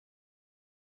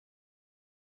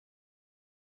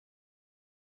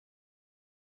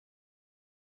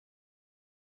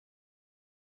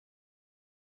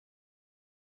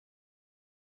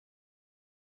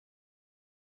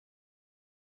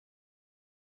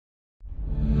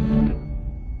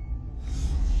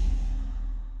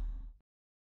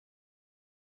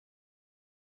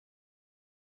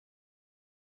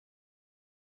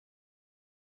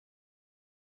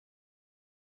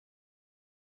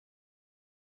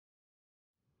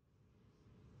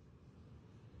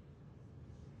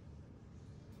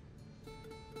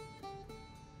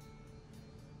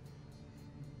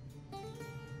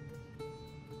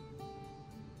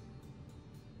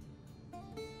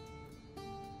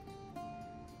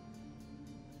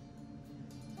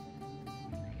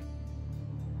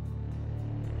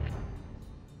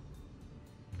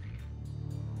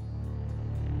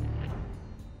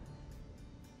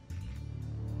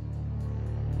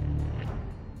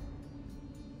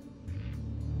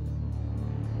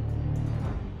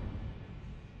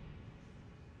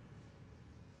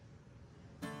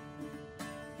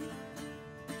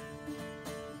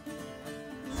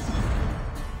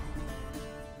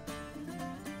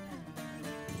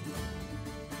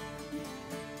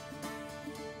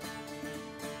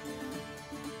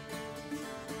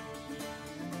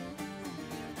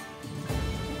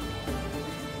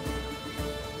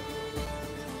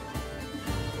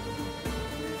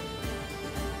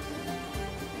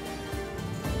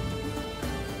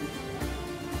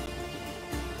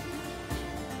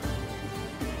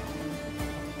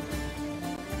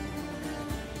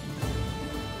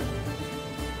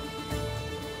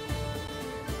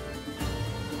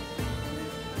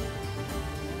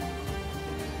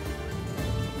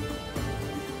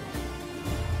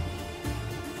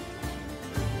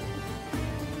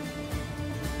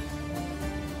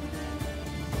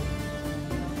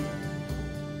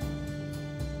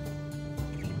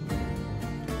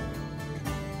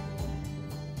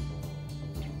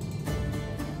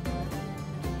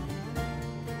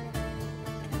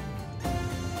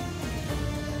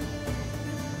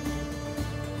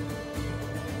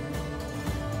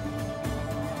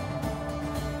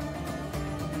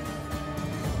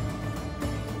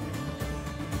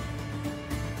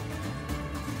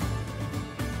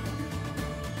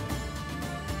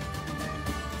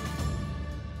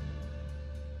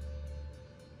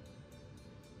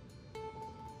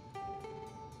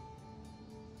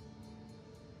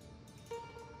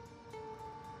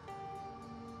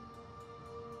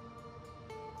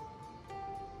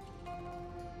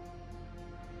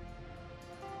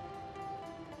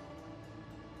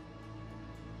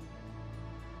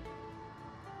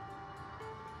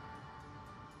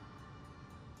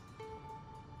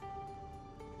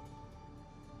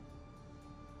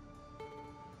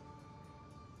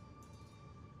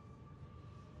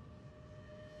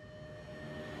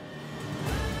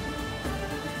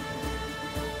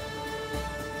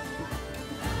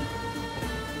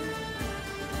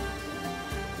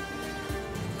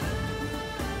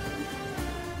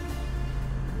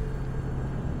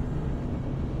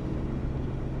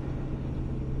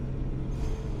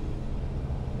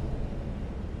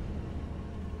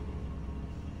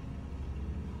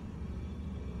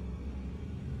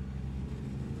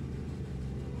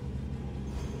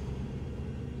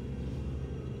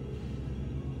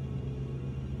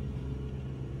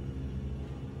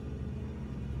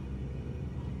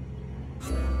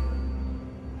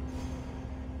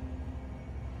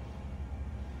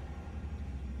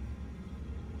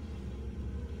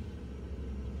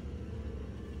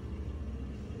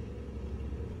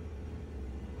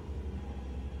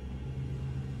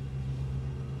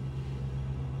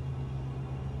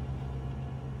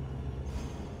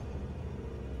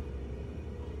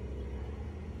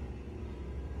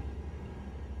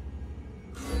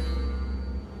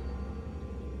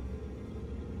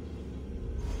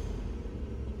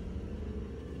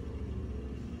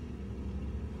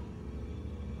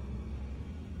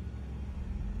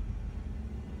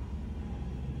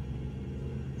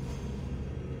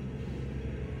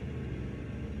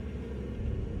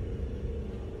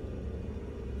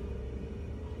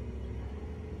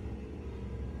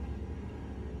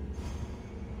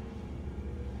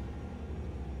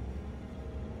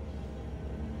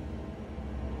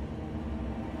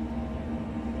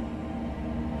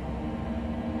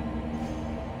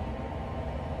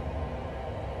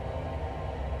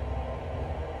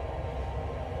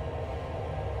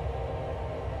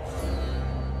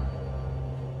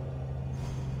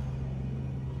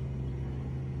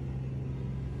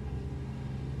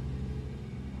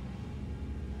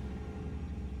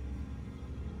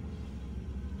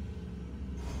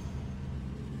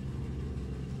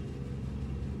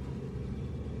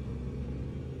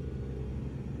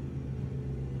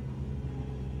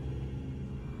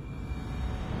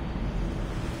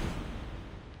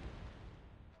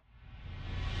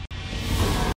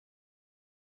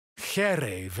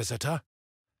Here, visitor.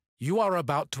 You are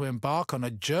about to embark on a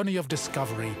journey of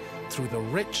discovery through the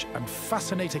rich and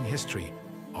fascinating history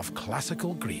of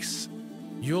classical Greece.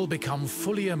 You'll become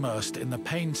fully immersed in the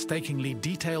painstakingly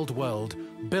detailed world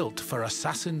built for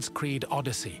Assassin's Creed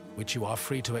Odyssey, which you are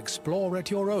free to explore at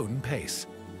your own pace,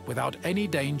 without any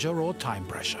danger or time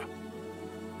pressure.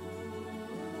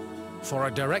 For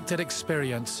a directed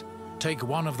experience, take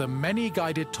one of the many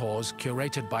guided tours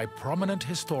curated by prominent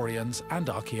historians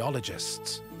and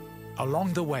archaeologists.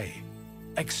 Along the way,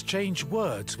 exchange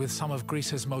words with some of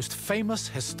Greece's most famous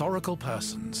historical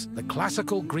persons. The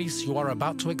classical Greece you are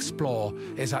about to explore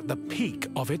is at the peak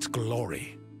of its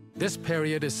glory. This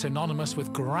period is synonymous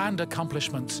with grand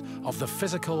accomplishments of the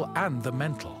physical and the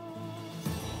mental.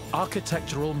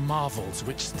 Architectural marvels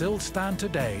which still stand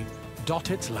today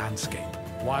dot its landscape,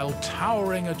 while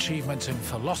towering achievements in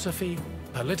philosophy,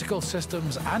 political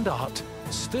systems, and art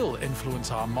still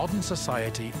influence our modern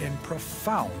society in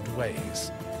profound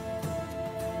ways.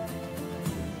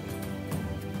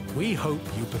 We hope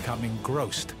you become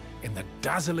engrossed in the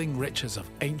dazzling riches of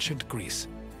ancient Greece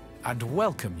and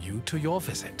welcome you to your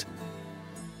visit.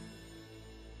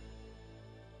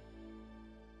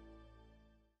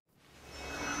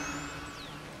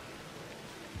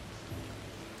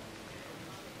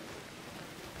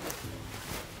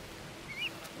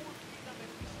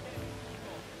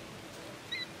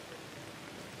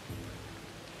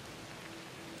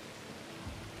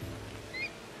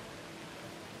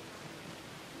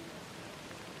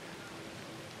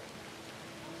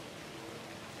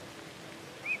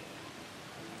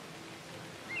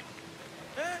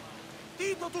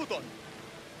 Τι το τούτον!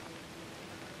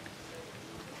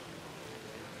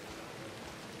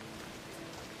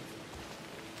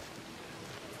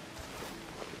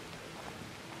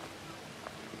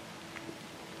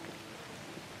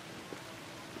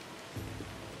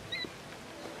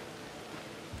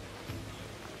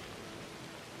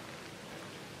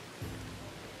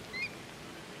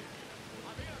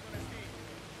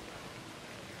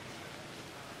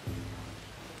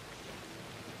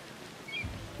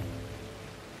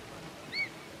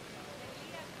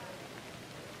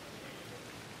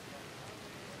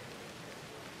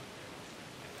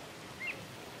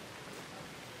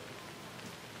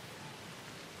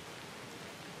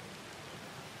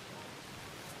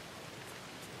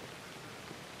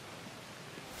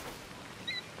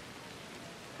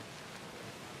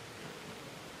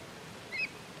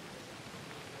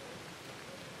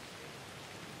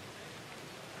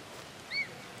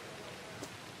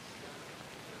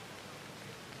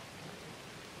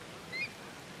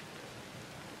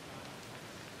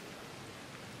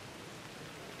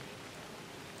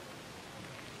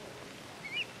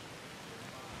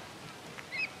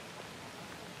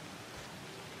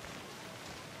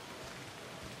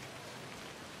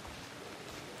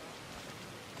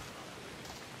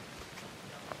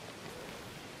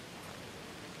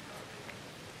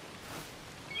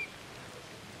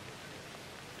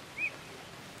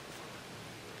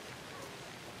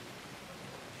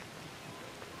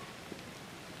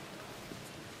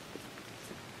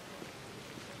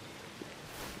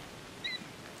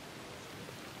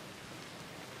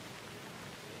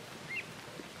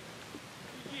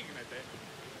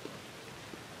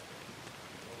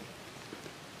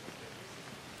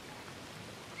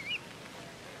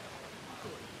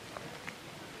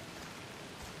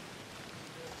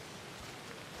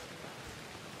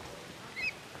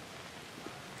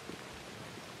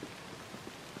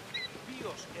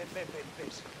 Ποιος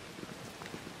επέπεντες!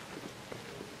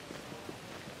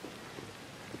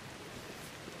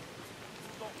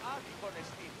 Το άδικον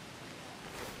εστί!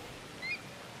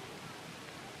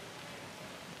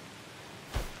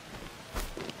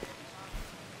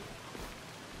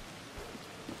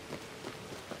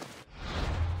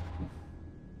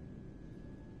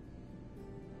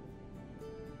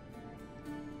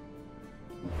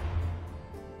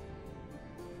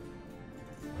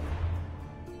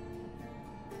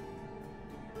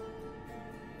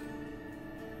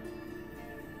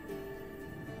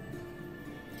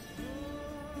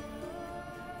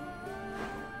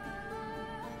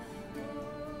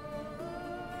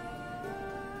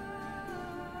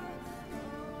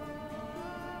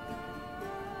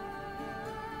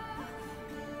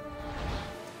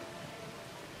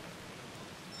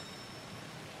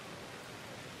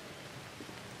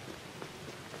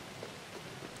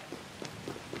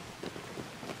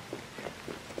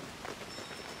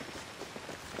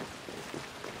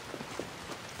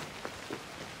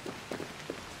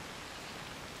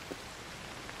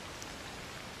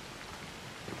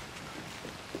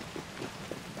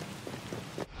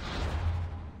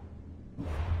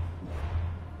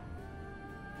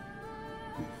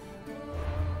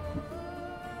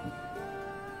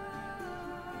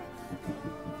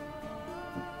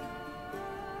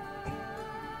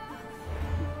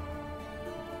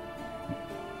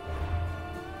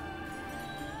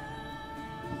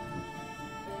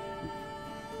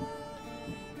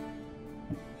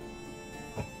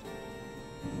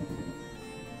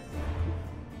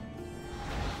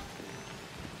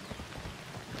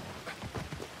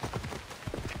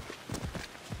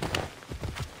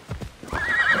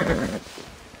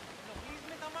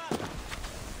 με τα μάτια.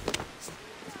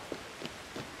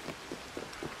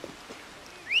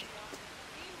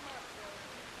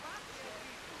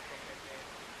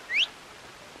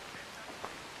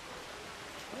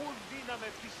 Ούν δύναμε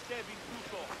πιστεύει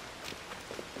τούτο.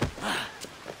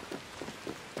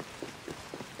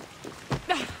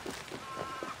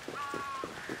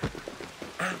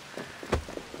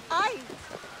 Ai!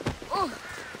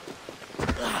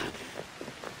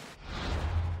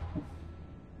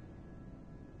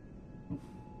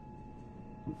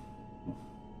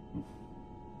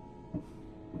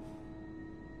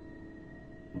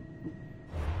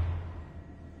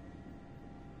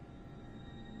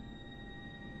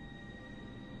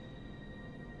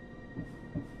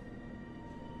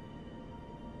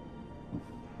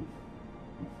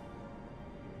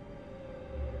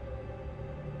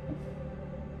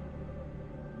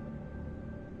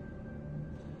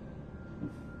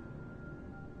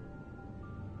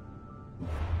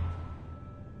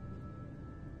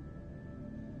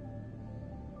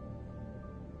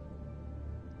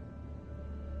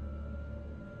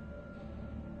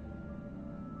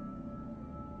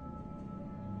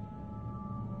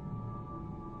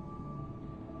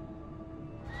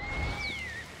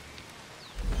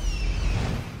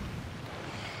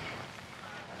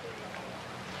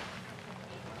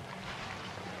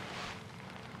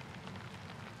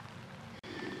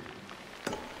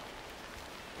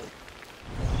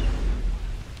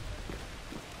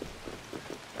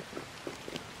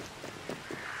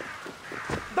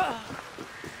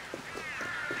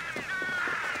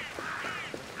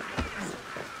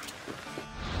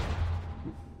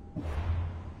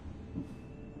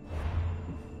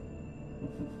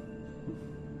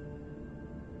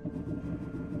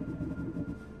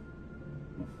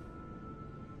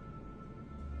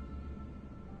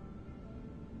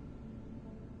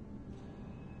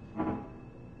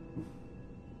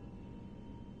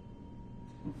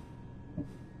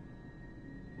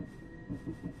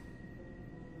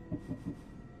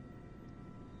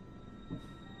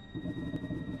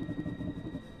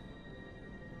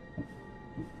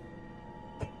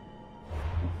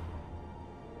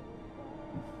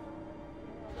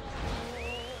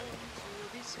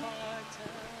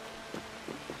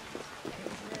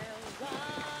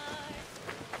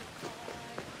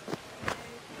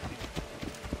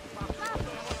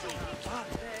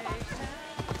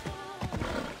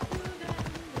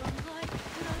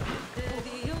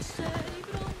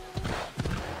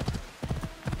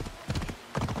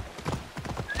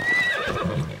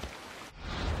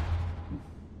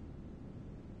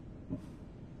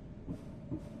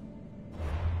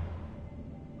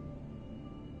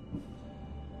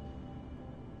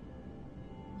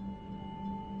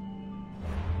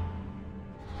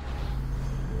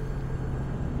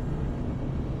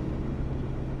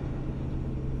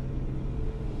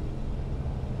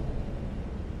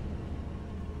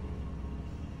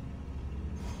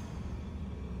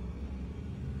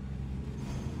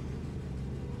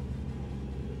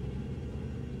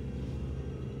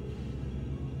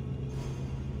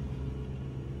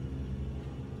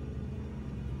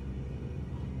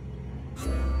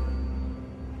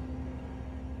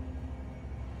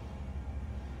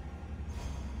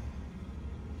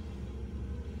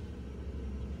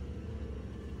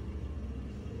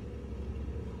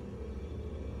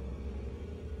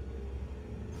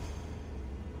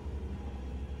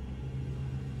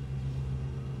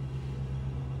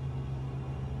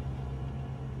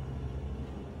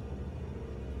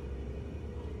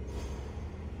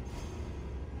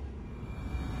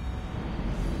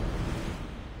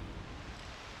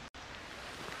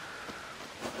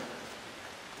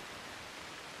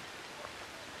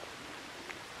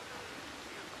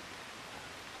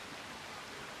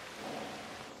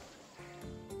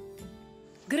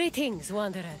 Greetings,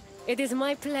 Wanderer. It is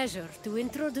my pleasure to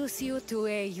introduce you to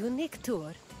a unique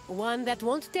tour. One that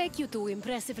won't take you to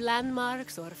impressive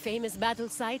landmarks or famous battle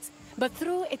sites, but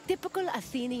through a typical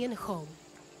Athenian home.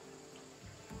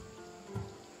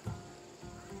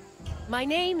 My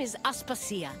name is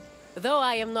Aspasia. Though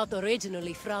I am not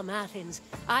originally from Athens,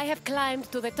 I have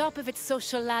climbed to the top of its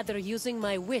social ladder using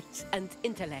my wit and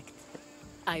intellect.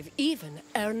 I've even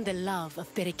earned the love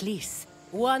of Pericles,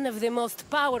 one of the most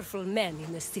powerful men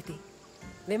in the city.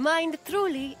 The mind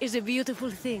truly is a beautiful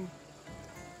thing.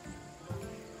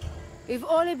 If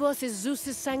Olympus is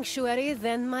Zeus's sanctuary,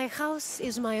 then my house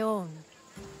is my own.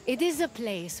 It is a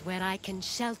place where I can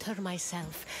shelter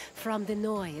myself from the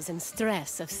noise and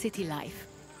stress of city life.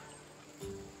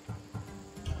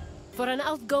 For an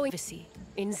outgoing Odyssey,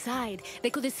 Inside, they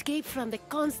could escape from the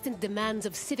constant demands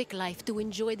of civic life to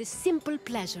enjoy the simple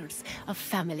pleasures of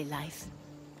family life.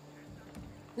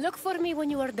 Look for me when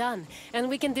you are done, and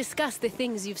we can discuss the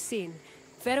things you've seen.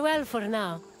 Farewell for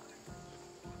now.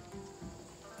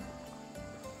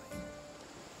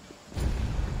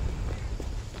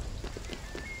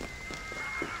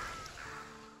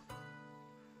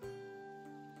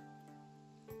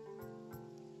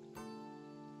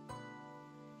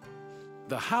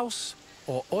 The house,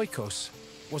 or oikos,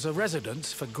 was a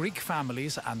residence for Greek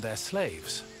families and their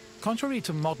slaves. Contrary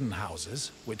to modern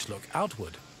houses, which look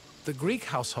outward, the Greek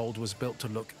household was built to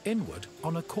look inward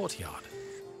on a courtyard.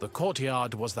 The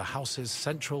courtyard was the house's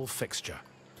central fixture.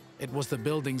 It was the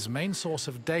building's main source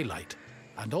of daylight,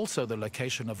 and also the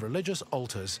location of religious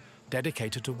altars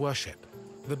dedicated to worship.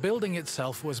 The building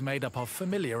itself was made up of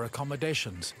familiar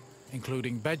accommodations,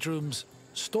 including bedrooms,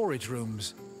 storage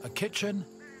rooms, a kitchen,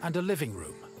 and a living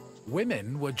room.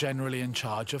 Women were generally in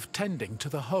charge of tending to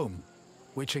the home,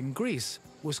 which in Greece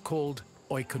was called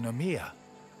oikonomia,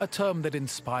 a term that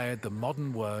inspired the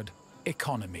modern word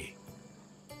economy.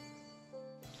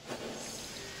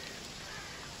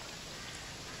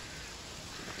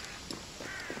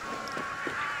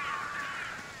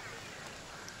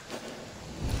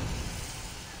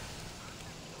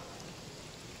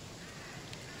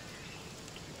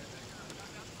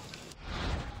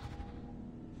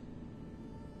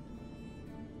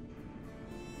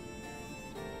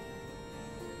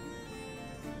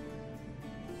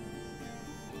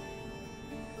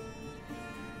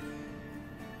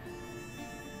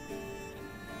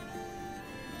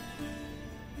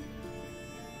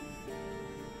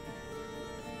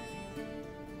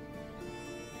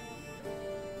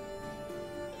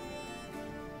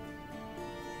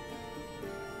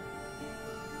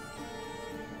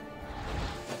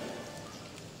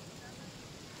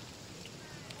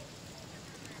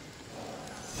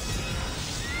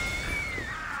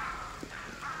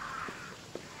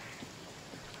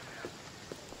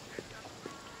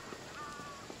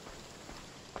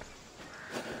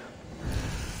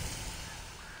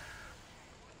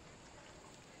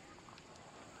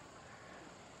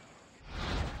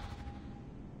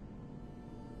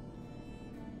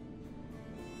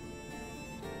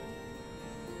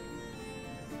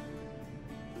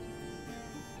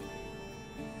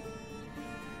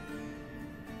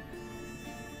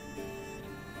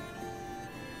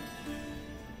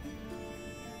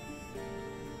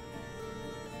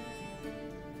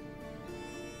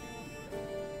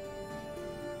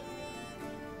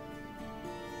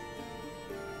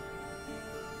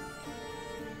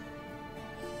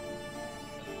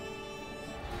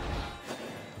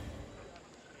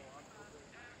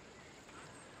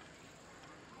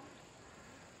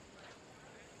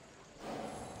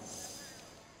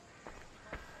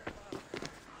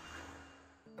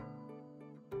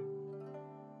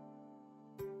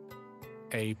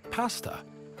 A pasta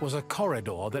was a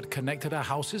corridor that connected a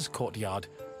house's courtyard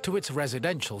to its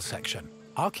residential section.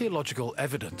 Archaeological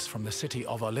evidence from the city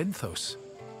of Olynthos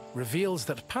reveals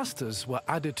that pastas were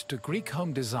added to Greek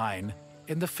home design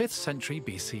in the 5th century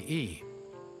BCE.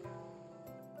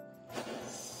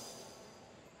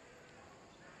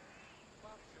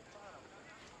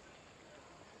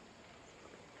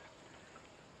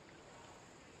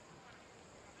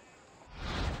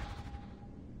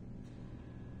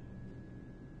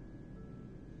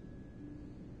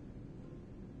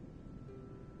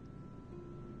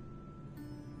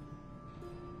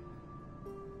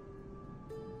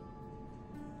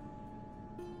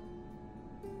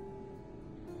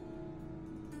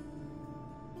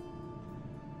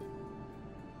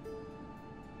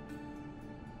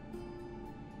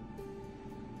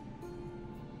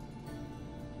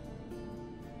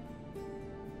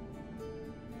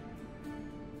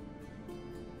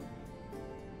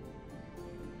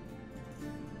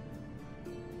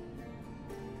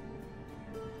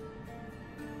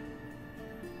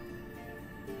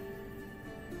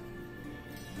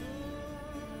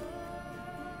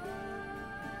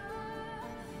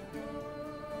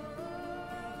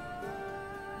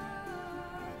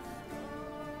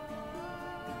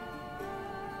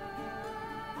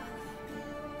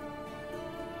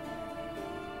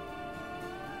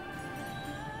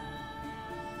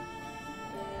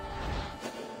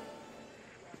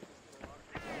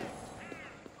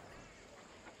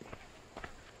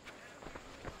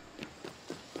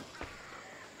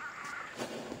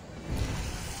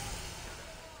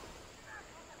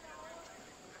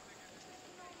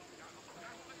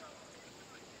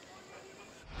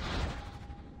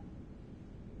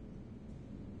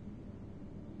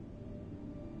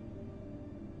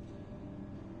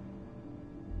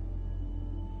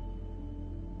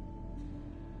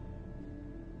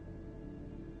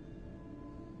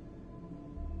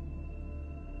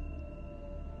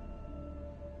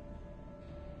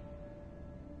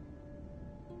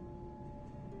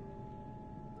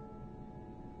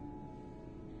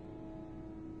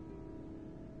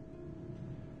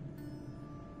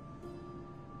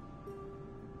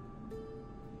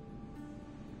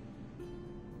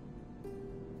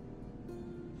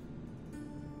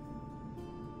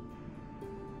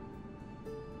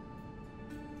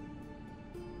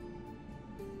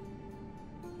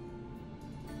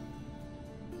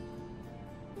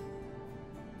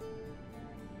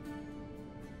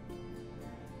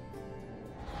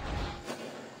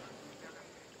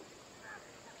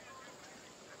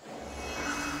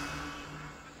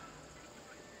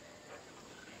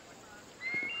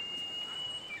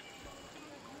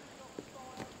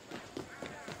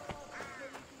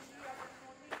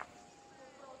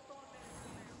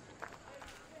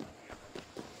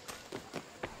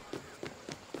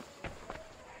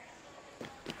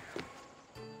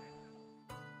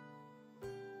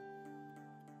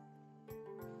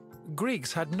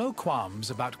 Greeks had no qualms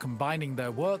about combining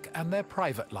their work and their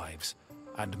private lives,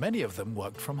 and many of them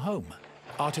worked from home.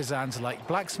 Artisans like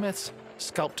blacksmiths,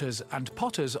 sculptors, and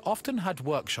potters often had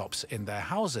workshops in their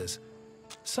houses.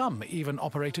 Some even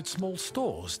operated small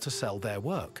stores to sell their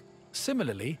work.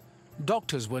 Similarly,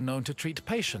 doctors were known to treat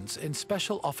patients in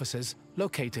special offices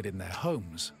located in their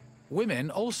homes.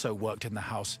 Women also worked in the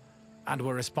house and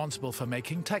were responsible for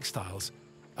making textiles,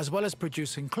 as well as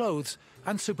producing clothes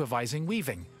and supervising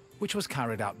weaving, which was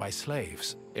carried out by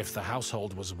slaves. If the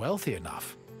household was wealthy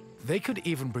enough, they could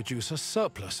even produce a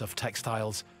surplus of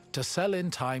textiles to sell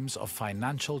in times of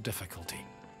financial difficulty.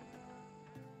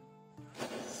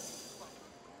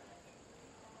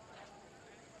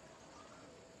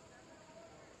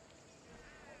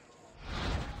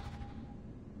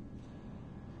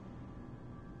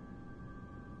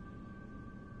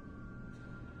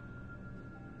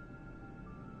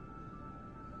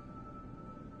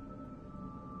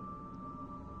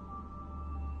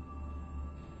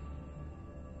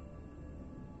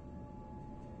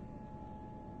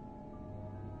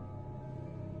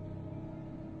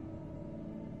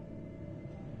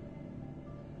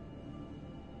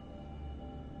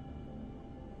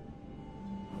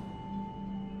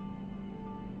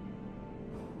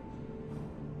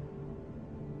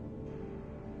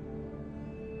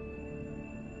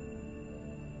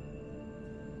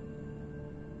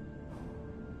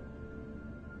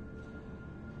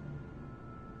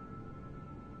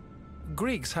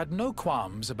 Greeks had no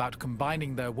qualms about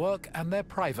combining their work and their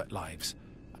private lives.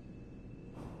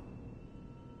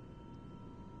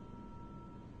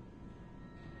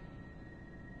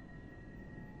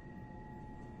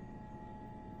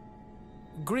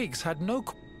 Greeks had no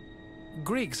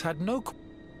Greeks had no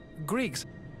Greeks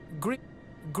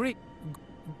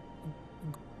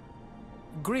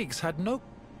Greeks had no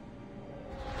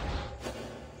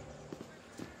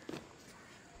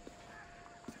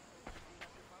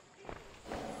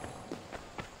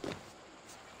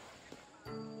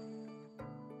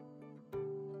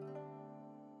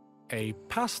A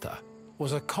pasta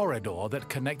was a corridor that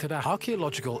connected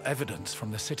archaeological evidence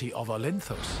from the city of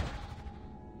Olympus.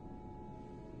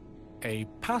 A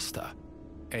pasta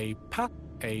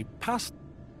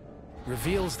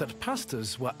reveals that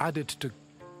pastas were added to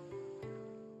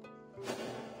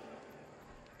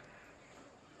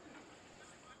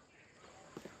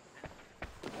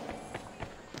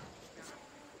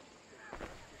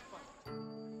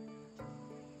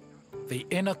the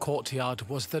inner courtyard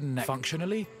was the next.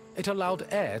 Functionally, it allowed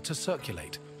air to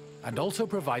circulate and also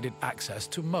provided access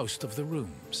to most of the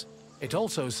rooms. It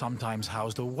also sometimes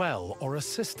housed a well or a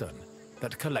cistern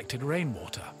that collected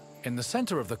rainwater. In the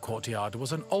center of the courtyard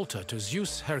was an altar to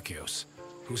Zeus Hercules,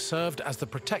 who served as the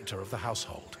protector of the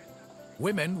household.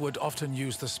 Women would often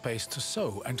use the space to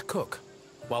sew and cook,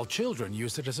 while children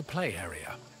used it as a play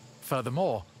area.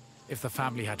 Furthermore, if the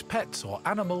family had pets or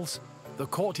animals, the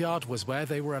courtyard was where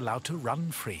they were allowed to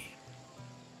run free.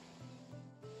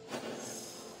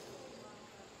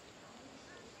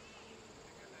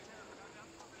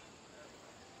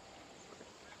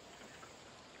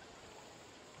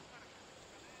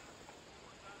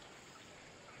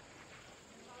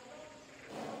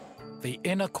 The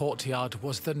inner courtyard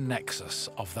was the nexus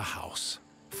of the house.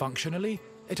 Functionally,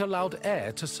 it allowed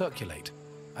air to circulate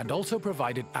and also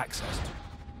provided access to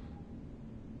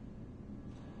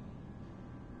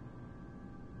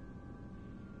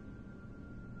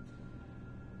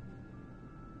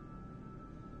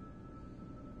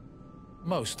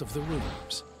most of the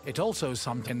rooms. It also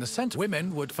in the center.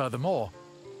 Women would furthermore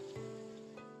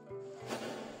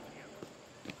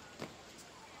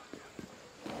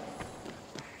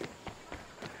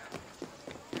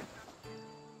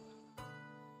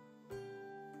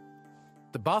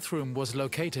The bathroom was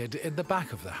located in the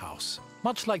back of the house.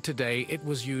 Much like today, it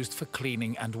was used for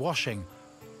cleaning and washing,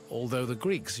 although the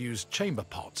Greeks used chamber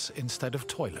pots instead of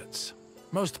toilets.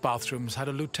 Most bathrooms had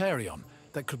a luterion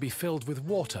that could be filled with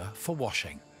water for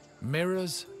washing.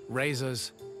 Mirrors,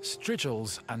 razors,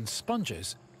 strigils, and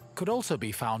sponges could also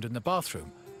be found in the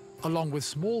bathroom, along with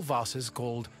small vases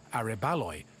called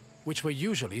arebaloi, which were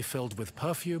usually filled with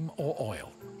perfume or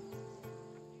oil.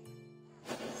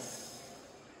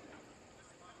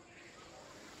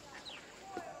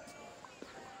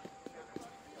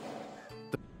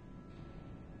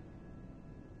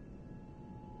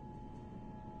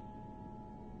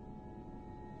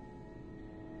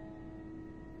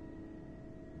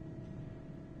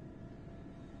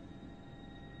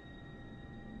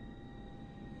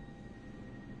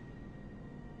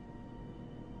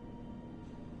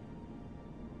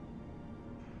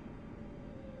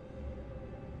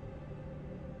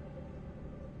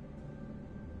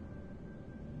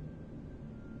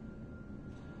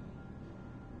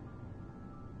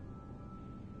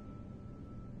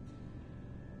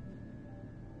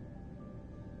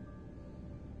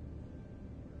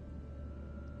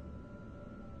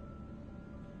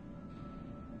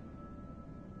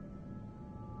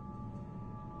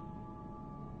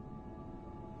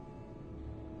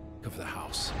 of the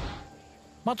house.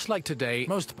 Much like today,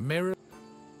 most mirror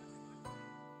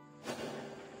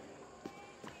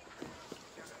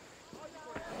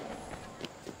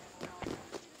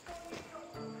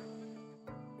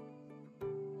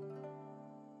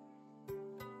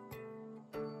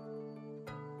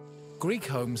Greek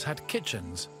homes had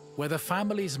kitchens where the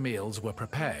family's meals were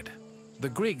prepared. The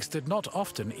Greeks did not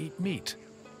often eat meat,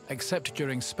 except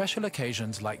during special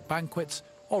occasions like banquets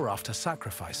or after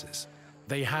sacrifices.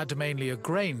 They had mainly a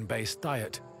grain-based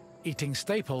diet, eating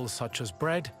staples such as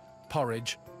bread,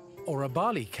 porridge, or a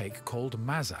barley cake called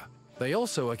maza. They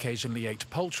also occasionally ate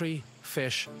poultry,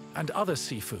 fish, and other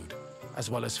seafood, as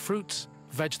well as fruits,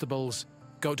 vegetables,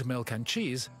 goat milk and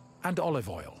cheese, and olive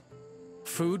oil.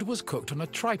 Food was cooked on a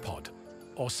tripod,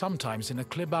 or sometimes in a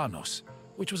klebanos,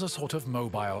 which was a sort of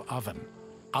mobile oven.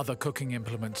 Other cooking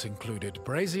implements included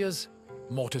braziers,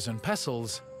 mortars and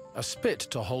pestles, a spit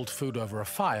to hold food over a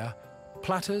fire,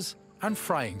 platters, and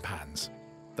frying pans.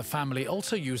 The family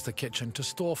also used the kitchen to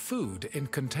store food in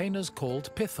containers called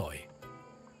pithoi.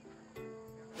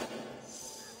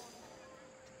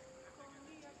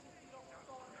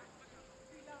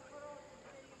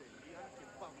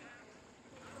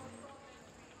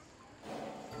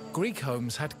 Greek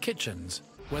homes had kitchens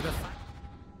where the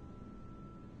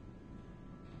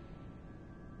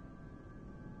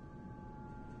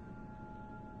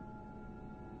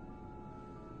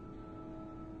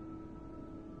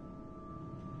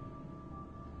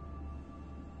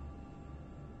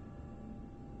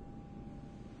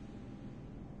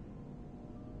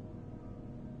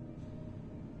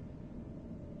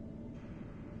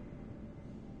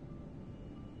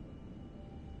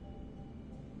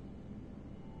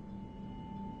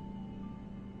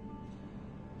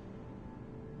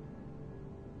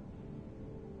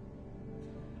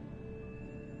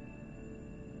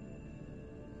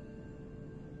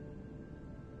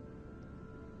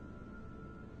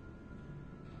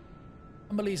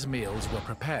family's meals were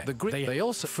prepared. They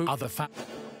also food other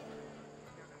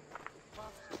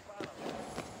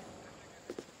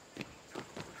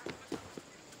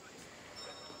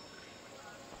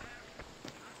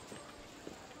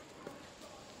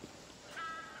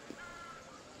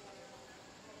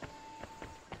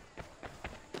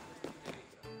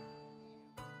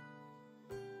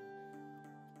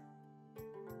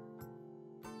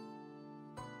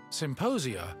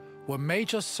Symposia were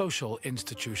major social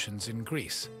institutions in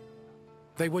Greece.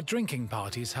 They were drinking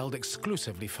parties held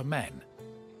exclusively for men.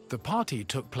 The party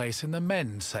took place in the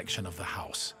men's section of the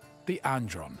house, the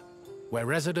andron, where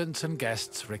residents and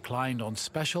guests reclined on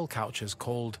special couches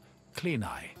called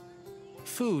klinai.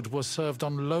 Food was served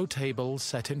on low tables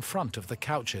set in front of the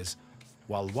couches,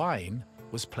 while wine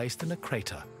was placed in a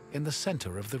crater in the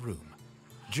center of the room.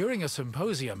 During a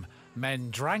symposium, men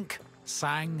drank,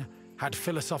 sang, had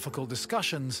philosophical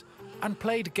discussions, and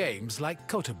played games like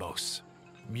kotobos.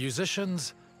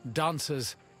 Musicians,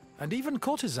 dancers, and even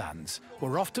courtesans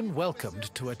were often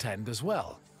welcomed to attend as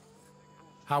well.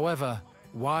 However,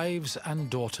 wives and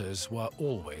daughters were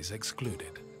always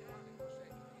excluded.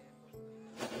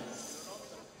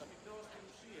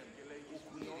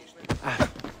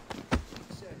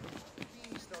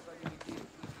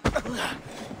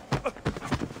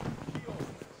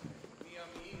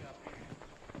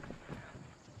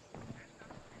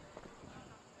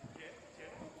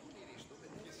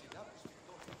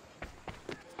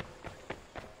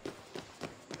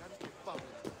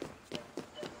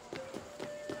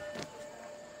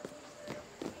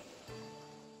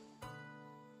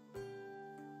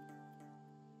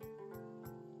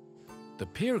 The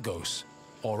Pyrgos,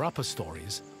 or upper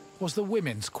stories, was the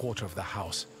women's quarter of the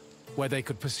house, where they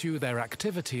could pursue their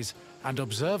activities and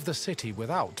observe the city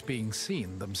without being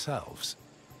seen themselves.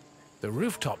 The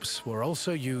rooftops were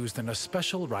also used in a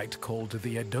special rite called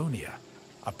the Adonia,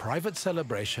 a private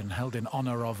celebration held in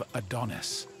honor of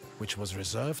Adonis, which was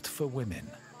reserved for women.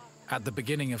 At the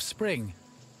beginning of spring,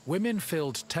 women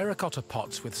filled terracotta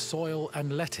pots with soil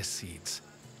and lettuce seeds,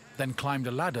 then climbed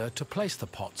a ladder to place the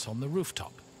pots on the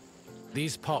rooftop.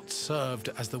 These pots served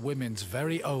as the women's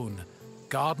very own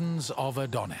gardens of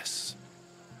Adonis.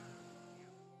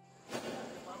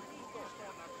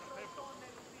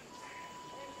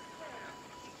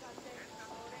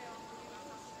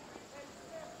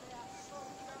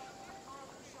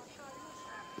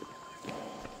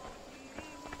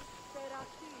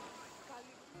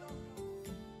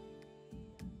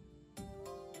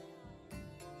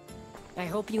 I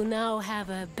hope you now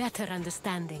have a better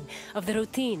understanding of the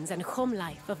routines and home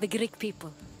life of the Greek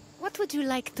people. What would you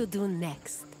like to do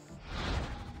next?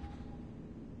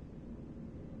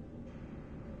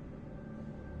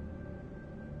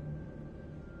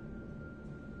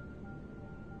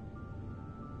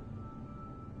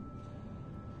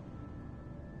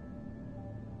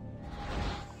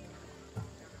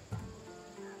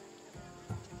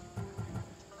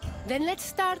 Then let's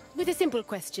start with a simple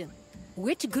question.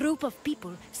 Which group of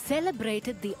people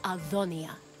celebrated the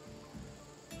Adhonia?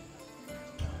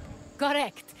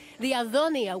 Correct. The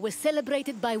Adhonia was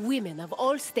celebrated by women of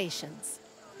all stations.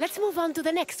 Let's move on to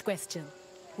the next question.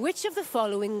 Which of the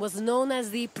following was known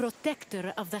as the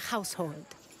protector of the household?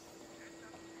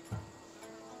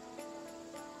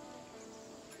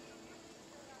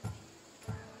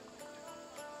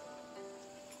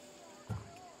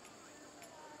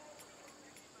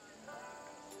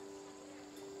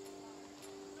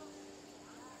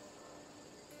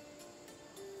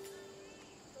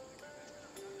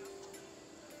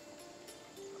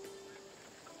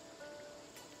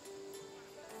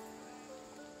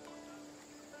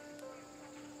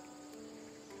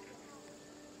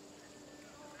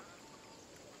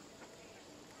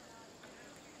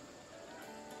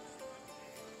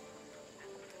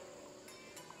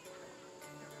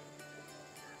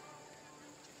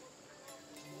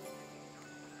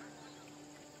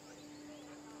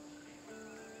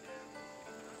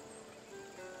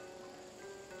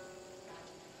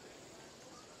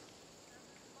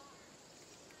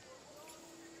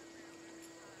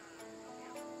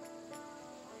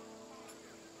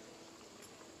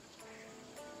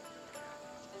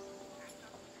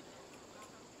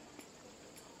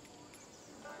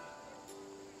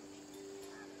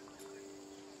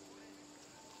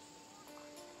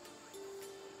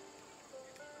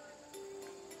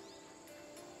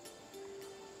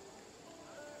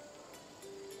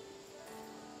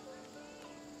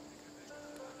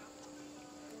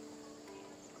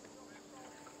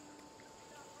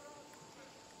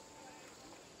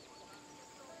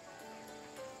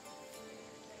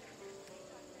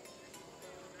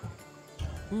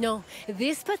 No,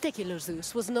 this particular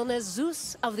Zeus was known as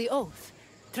Zeus of the Oath.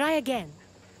 Try again.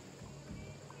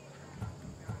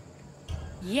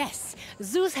 Yes,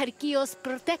 Zeus Herkios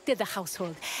protected the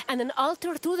household, and an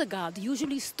altar to the god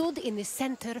usually stood in the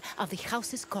center of the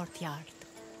house's courtyard.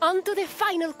 On to the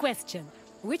final question.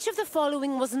 Which of the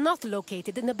following was not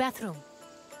located in the bathroom?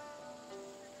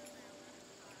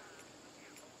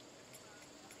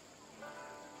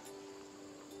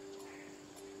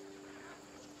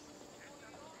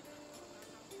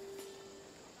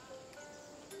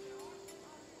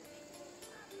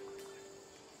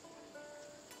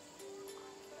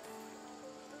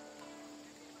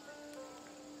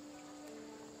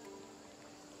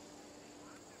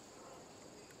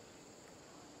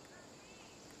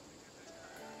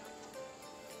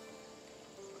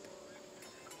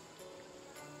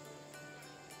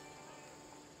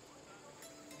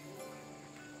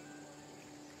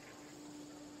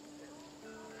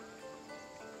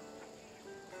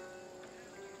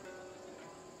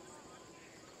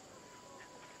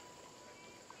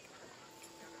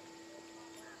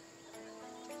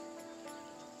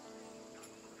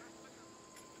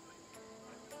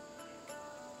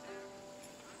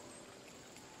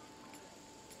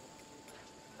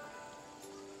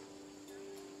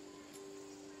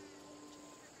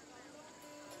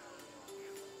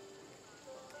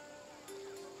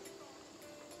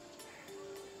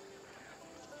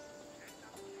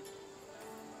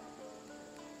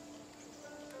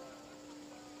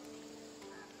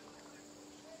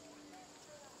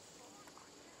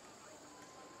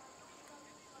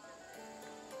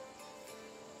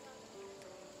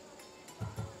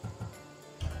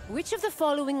 Which of the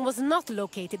following was not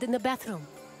located in the bathroom?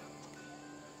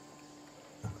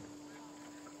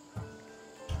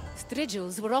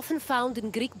 Strigils were often found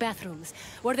in Greek bathrooms,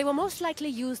 where they were most likely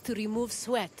used to remove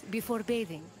sweat before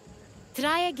bathing.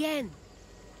 Try again.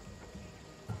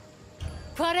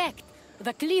 Correct!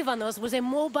 The klivanos was a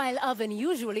mobile oven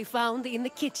usually found in the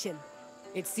kitchen.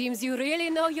 It seems you really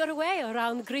know your way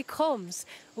around Greek homes.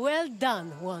 Well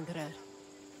done, Wanderer.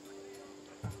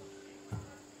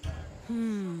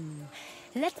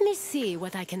 Let me see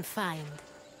what I can find.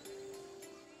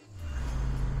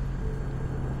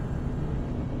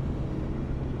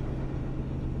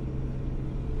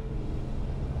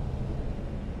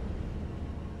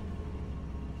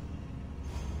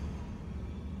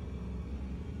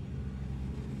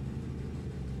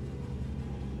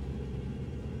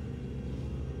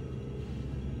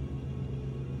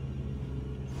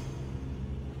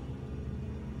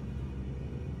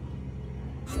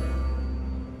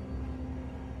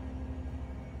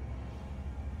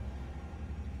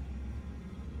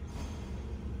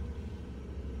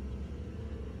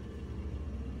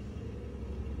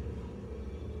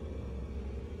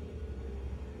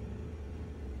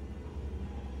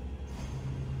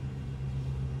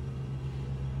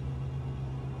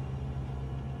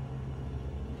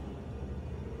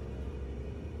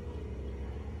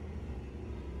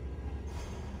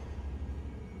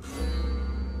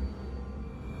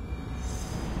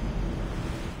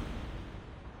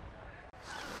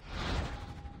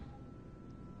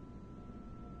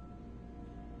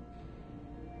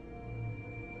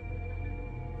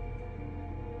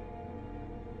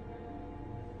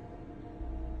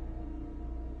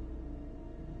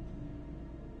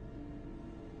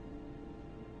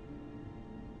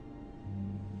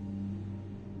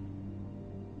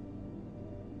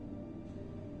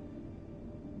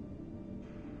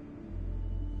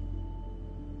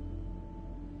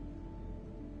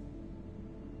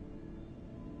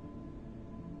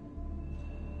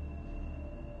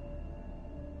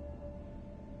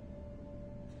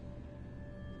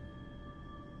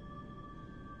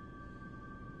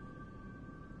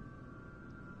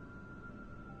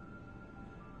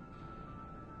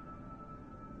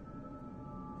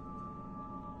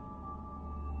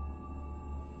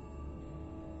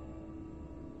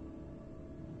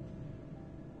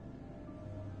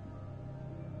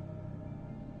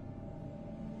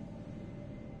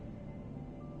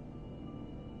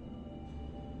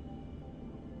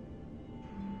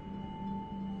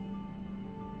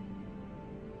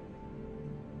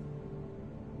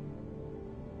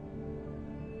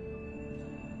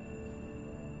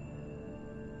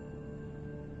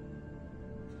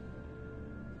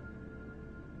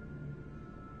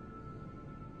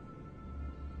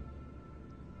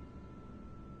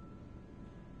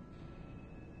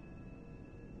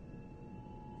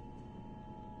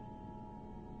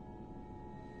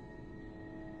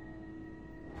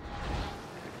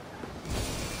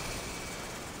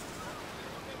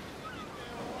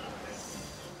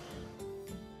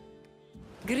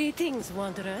 Greetings,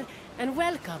 wanderer, and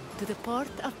welcome to the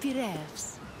port of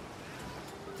Piraeus.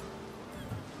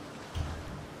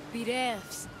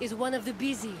 Piraeus is one of the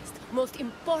busiest, most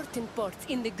important ports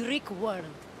in the Greek world.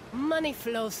 Money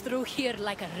flows through here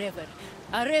like a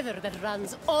river that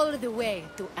runs all the way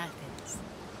to Athens.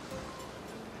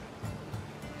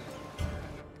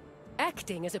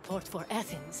 Acting as a port for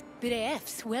Athens,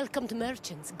 Piraeus welcomed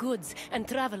merchants, goods, and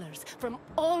travelers from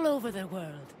all over the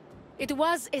world. It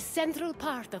was a central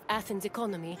part of Athens'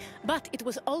 economy, but it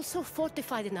was also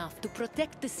fortified enough to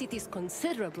protect the city's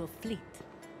considerable fleet.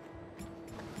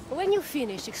 When you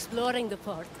finish exploring the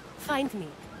port, find me,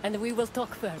 and we will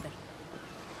talk further.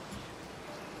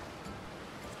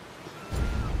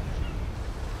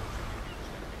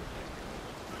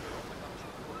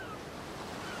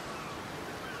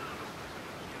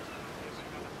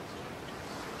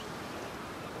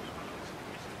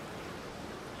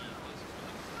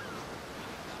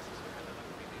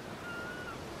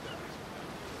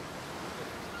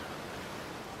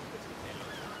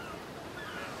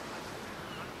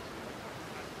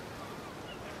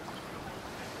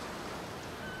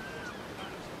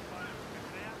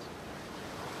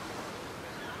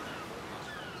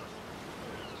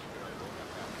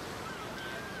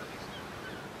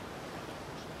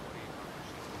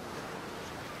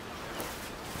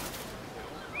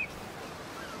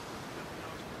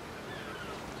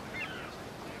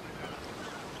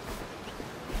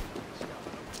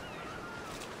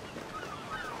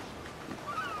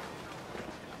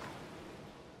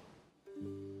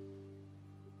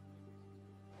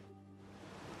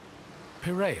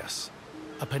 Piraeus,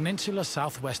 a peninsula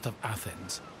southwest of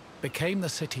Athens, became the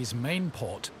city's main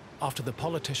port after the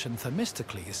politician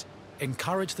Themistocles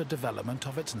encouraged the development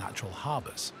of its natural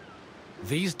harbors.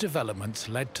 These developments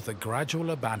led to the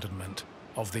gradual abandonment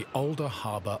of the older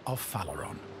harbor of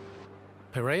Phaleron.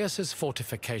 Piraeus's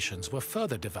fortifications were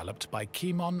further developed by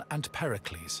Cimon and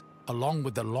Pericles, along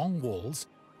with the long walls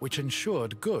which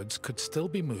ensured goods could still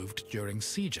be moved during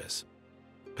sieges.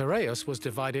 Piraeus was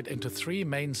divided into three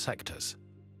main sectors: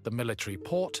 the military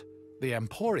port, the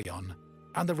emporion,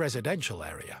 and the residential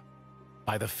area.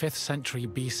 By the 5th century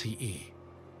BCE,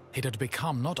 it had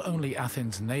become not only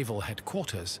Athens' naval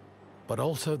headquarters, but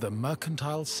also the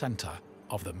mercantile center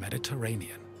of the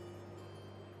Mediterranean.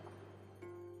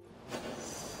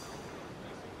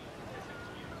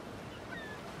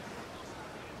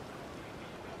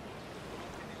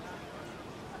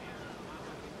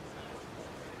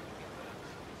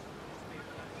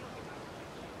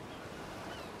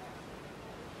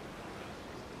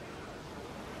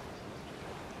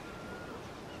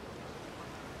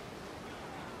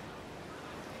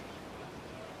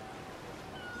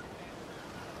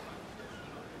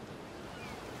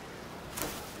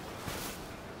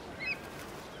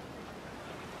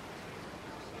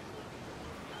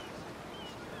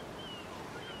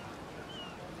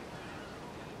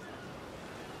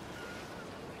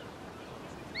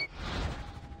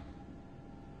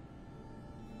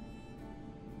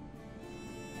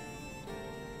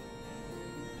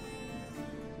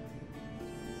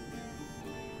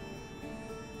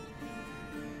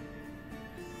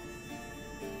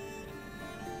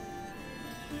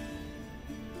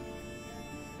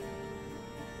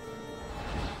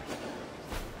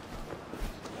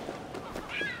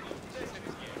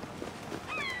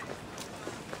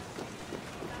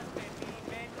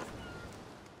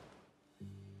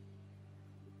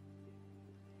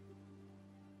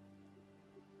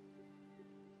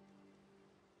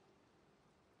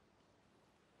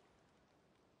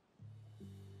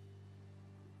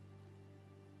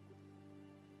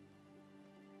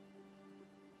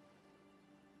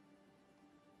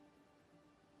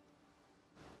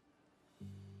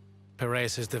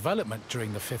 Piraeus's development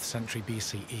during the 5th century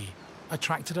BCE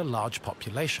attracted a large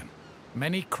population.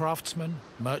 Many craftsmen,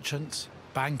 merchants,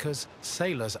 bankers,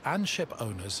 sailors, and ship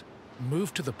owners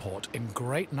moved to the port in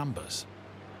great numbers.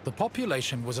 The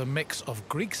population was a mix of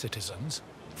Greek citizens,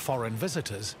 foreign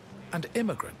visitors, and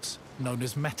immigrants, known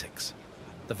as metics.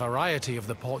 The variety of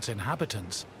the port's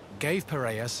inhabitants gave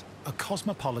Piraeus a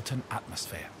cosmopolitan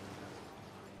atmosphere.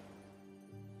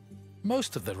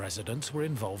 Most of the residents were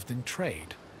involved in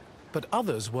trade, but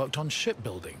others worked on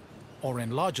shipbuilding or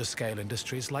in larger-scale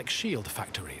industries like shield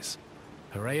factories.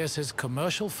 Piraeus's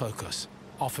commercial focus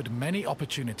offered many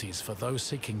opportunities for those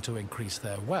seeking to increase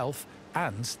their wealth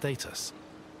and status.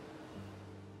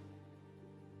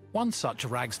 One such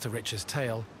rags-to-riches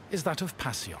tale is that of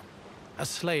Passion, a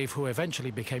slave who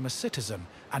eventually became a citizen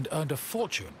and earned a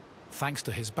fortune thanks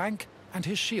to his bank and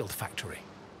his shield factory.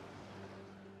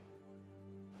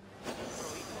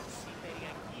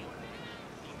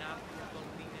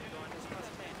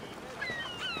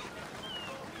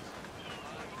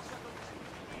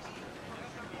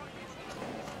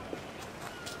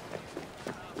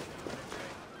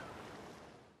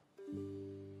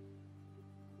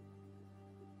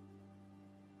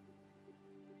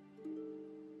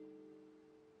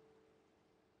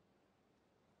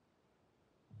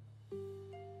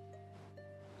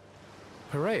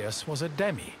 Piraeus was a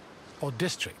demi, or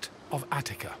district, of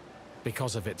Attica.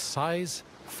 Because of its size,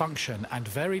 function, and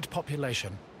varied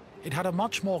population, it had a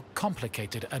much more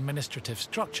complicated administrative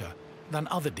structure than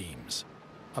other demes.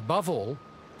 Above all,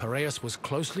 Piraeus was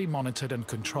closely monitored and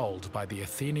controlled by the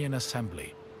Athenian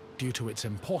assembly due to its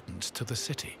importance to the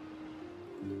city.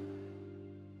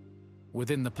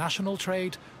 Within the national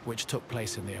trade, which took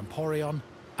place in the Emporion,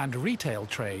 and retail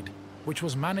trade, which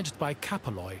was managed by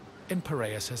Kapoloi in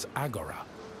Piraeus' agora.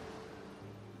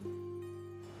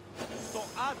 Το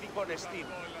άδικον εστίν.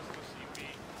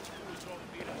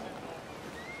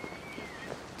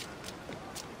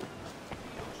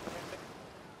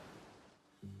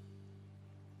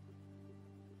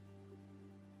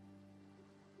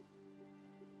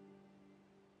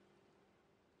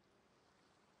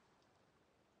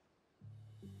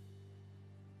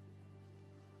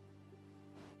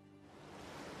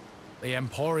 The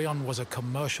Emporion was a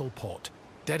commercial port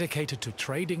dedicated to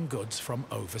trading goods from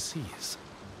overseas.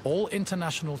 All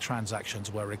international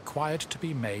transactions were required to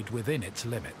be made within its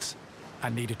limits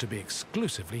and needed to be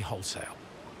exclusively wholesale.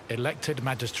 Elected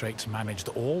magistrates managed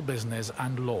all business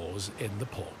and laws in the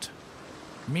port.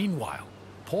 Meanwhile,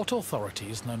 port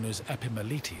authorities known as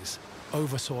epimeletes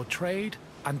oversaw trade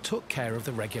and took care of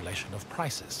the regulation of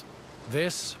prices.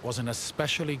 This was an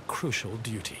especially crucial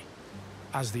duty,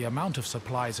 as the amount of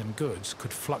supplies and goods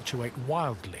could fluctuate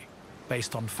wildly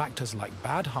based on factors like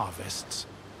bad harvests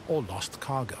or lost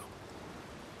cargo.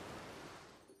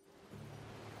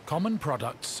 Common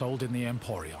products sold in the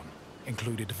Emporion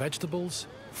included vegetables,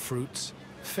 fruits,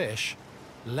 fish,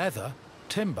 leather,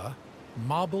 timber,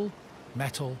 marble,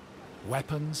 metal,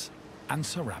 weapons, and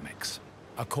ceramics.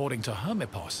 According to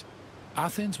Hermippos,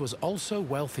 Athens was also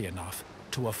wealthy enough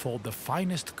to afford the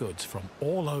finest goods from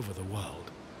all over the world,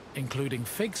 including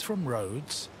figs from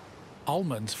Rhodes,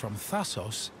 almonds from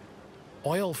Thassos,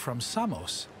 oil from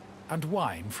Samos, and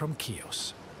wine from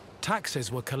Chios.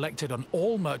 Taxes were collected on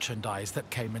all merchandise that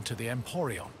came into the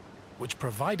Emporion, which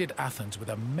provided Athens with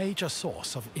a major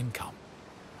source of income.